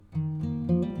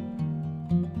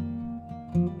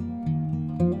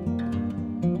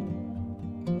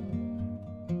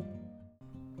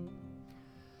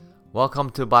Welcome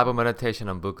to Bible Meditation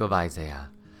on Book of Isaiah.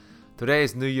 Today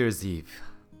is New Year's Eve.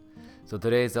 So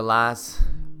today is the last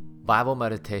Bible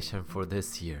meditation for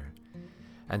this year.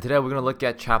 And today we're going to look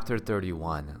at chapter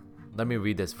 31. Let me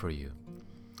read this for you.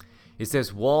 It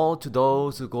says, "Woe to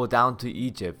those who go down to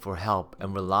Egypt for help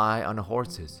and rely on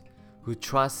horses, who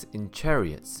trust in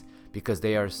chariots, because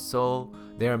they are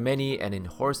many, and in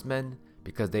horsemen,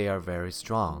 because they are very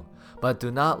strong. But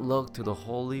do not look to the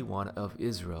Holy One of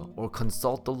Israel or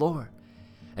consult the Lord.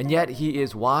 And yet he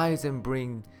is wise and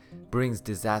brings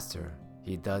disaster.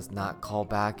 He does not call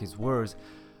back his words,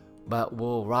 but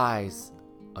will rise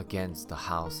against the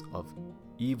house of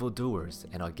evildoers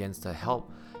and against the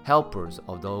helpers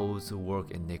of those who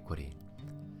work iniquity.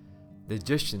 The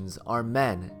Egyptians are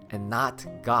men and not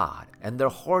God, and their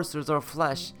horses are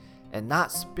flesh and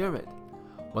not spirit.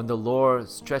 When the Lord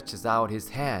stretches out his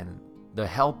hand, the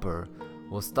helper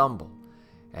will stumble,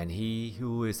 and he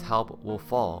who is helped will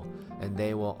fall, and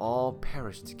they will all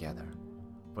perish together.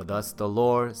 For thus the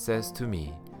Lord says to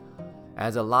me,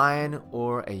 as a lion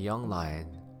or a young lion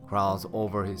growls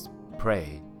over his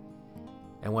prey,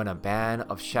 and when a band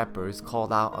of shepherds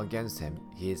called out against him,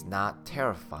 he is not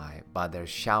terrified by their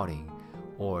shouting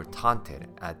or taunted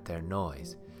at their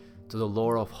noise. So the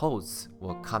Lord of hosts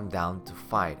will come down to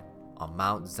fight on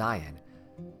Mount Zion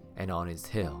and on its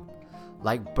hill,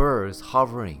 like birds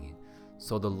hovering.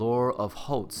 So the Lord of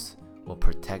hosts will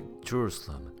protect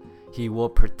Jerusalem. He will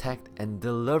protect and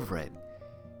deliver it.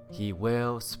 He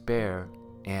will spare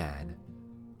and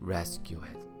rescue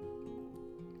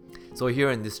it." So here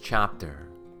in this chapter,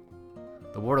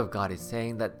 the Word of God is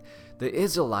saying that the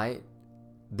Israelite,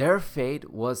 their fate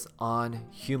was on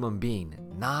human being,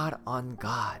 not on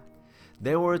God.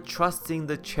 They were trusting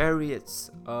the chariots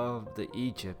of the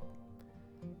Egypt,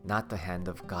 not the hand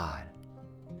of God.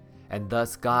 And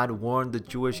thus God warned the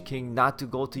Jewish king not to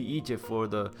go to Egypt for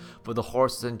the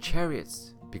horses and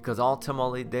chariots, because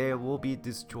ultimately they will be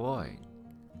destroyed.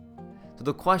 So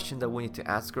the question that we need to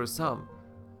ask ourselves,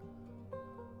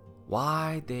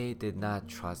 why they did not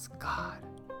trust God?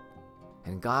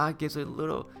 And God gives a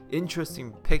little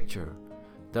interesting picture.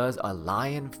 Does a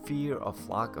lion fear a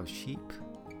flock of sheep?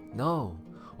 No.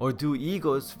 Or do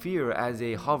eagles fear as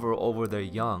they hover over their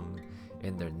young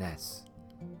in their nests?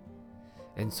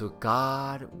 And so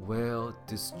God will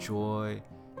destroy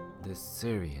the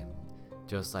Syrian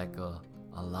just like a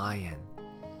lion.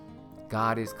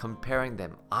 God is comparing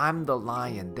them. I'm the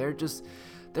lion. They're just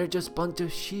bunch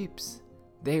of sheeps.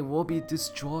 They will be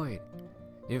destroyed.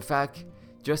 In fact,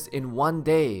 just in one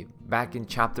day, back in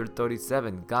chapter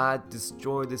 37, God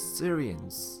destroyed the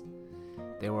Syrians.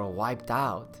 They were wiped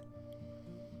out.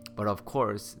 But of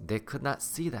course, they could not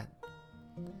see that.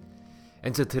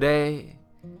 And so today,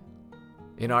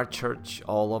 in our church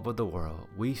all over the world,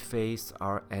 we face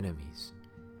our enemies.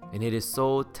 And it is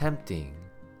so tempting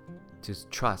to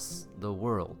trust the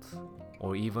world,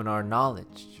 or even our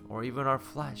knowledge, or even our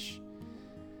flesh.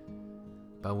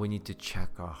 But we need to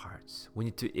check our hearts. We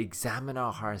need to examine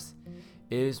our hearts.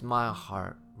 Is my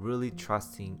heart really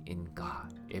trusting in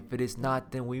God? If it is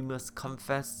not, then we must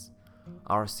confess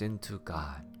our sin to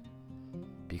God.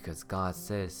 Because God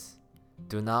says,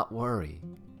 do not worry,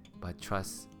 but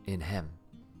trust in Him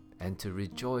and to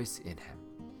rejoice in Him.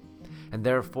 And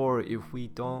therefore, if we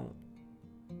don't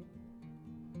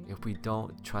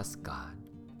trust God,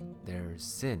 there's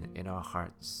sin in our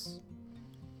hearts.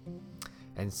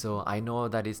 And so I know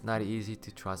that it's not easy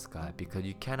to trust God because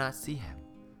you cannot see Him.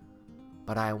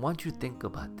 But I want you to think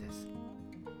about this.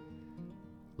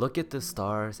 Look at the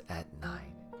stars at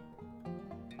night.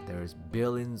 There's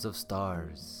billions of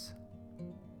stars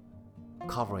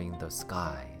covering the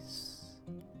skies,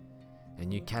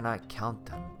 and you cannot count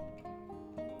them.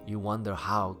 You wonder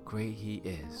how great He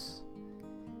is.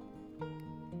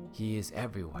 He is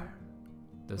everywhere.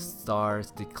 The stars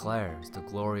declares the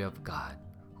glory of God,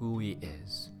 who He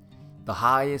is. The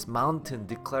highest mountain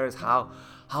declares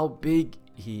how big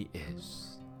He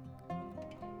is.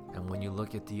 And when you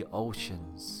look at the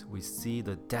oceans, we see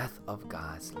the depth of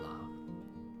God's love.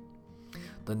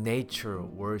 The nature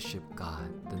worship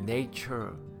God. The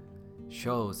nature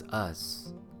shows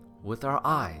us with our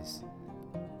eyes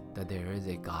that there is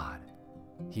a God.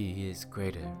 He is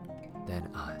greater than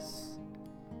us.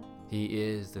 He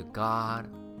is the God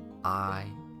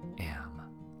I am.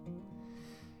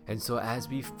 And so as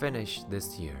we finish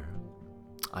this year,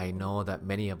 I know that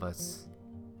many of us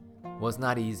was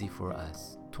not easy for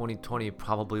us. 2020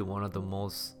 probably one of the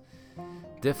most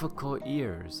difficult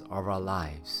years of our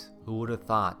lives. Who would have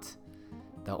thought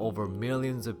that over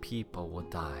millions of people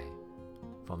would die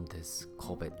from this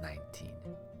COVID-19?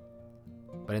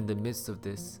 But in the midst of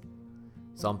this,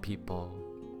 some people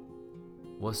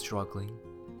was struggling,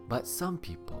 but some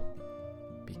people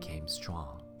became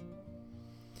strong.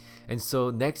 And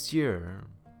so next year,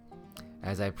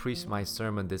 as I preach my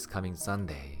sermon this coming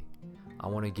Sunday, I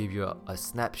want to give you a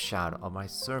snapshot of my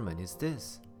sermon is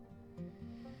this.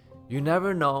 You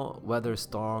never know whether a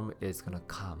storm is going to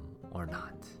come or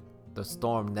not. The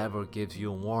storm never gives you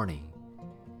a warning.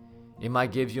 It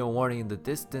might give you a warning in the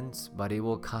distance, but it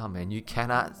will come and you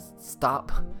cannot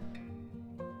stop.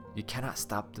 You cannot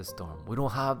stop the storm. We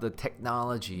don't have the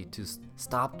technology to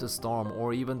stop the storm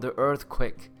or even the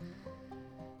earthquake.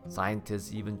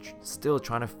 Scientists even still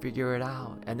trying to figure it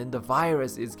out. And then the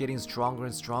virus is getting stronger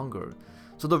and stronger.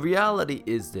 So the reality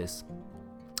is this.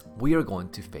 We are going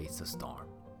to face a storm.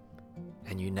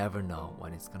 And you never know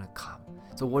when it's going to come.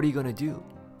 So what are you going to do?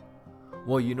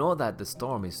 Well, you know that the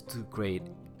storm is too great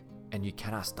and you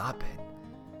cannot stop it.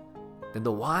 Then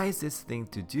the wisest thing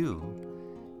to do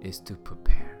is to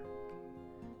prepare.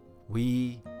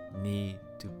 We need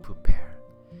to prepare.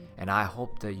 And I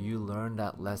hope that you learned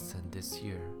that lesson this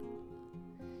year.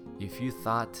 If you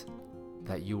thought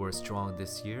that you were strong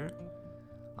this year,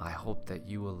 I hope that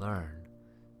you will learn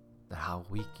that how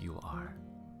weak you are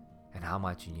and how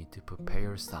much you need to prepare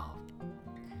yourself.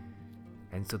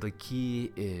 And so the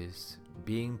key is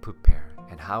being prepared.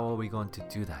 And how are we going to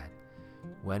do that?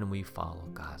 When we follow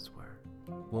God's word,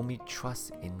 when we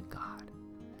trust in God.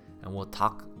 And we'll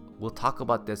talk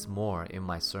about this more in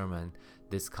my sermon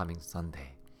this coming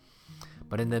Sunday.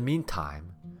 But in the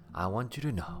meantime, I want you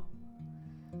to know,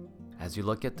 as you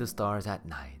look at the stars at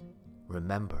night,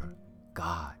 remember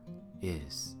God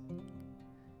is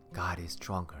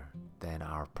stronger than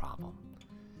our problem.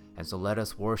 And so let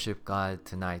us worship God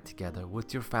tonight together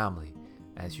with your family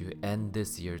as you end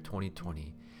this year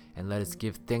 2020, and let us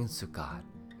give thanks to God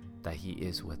that He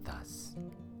is with us.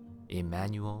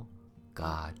 Emmanuel,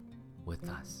 God with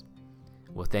us.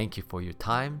 Well, thank you for your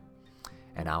time,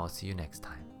 and I will see you next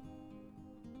time.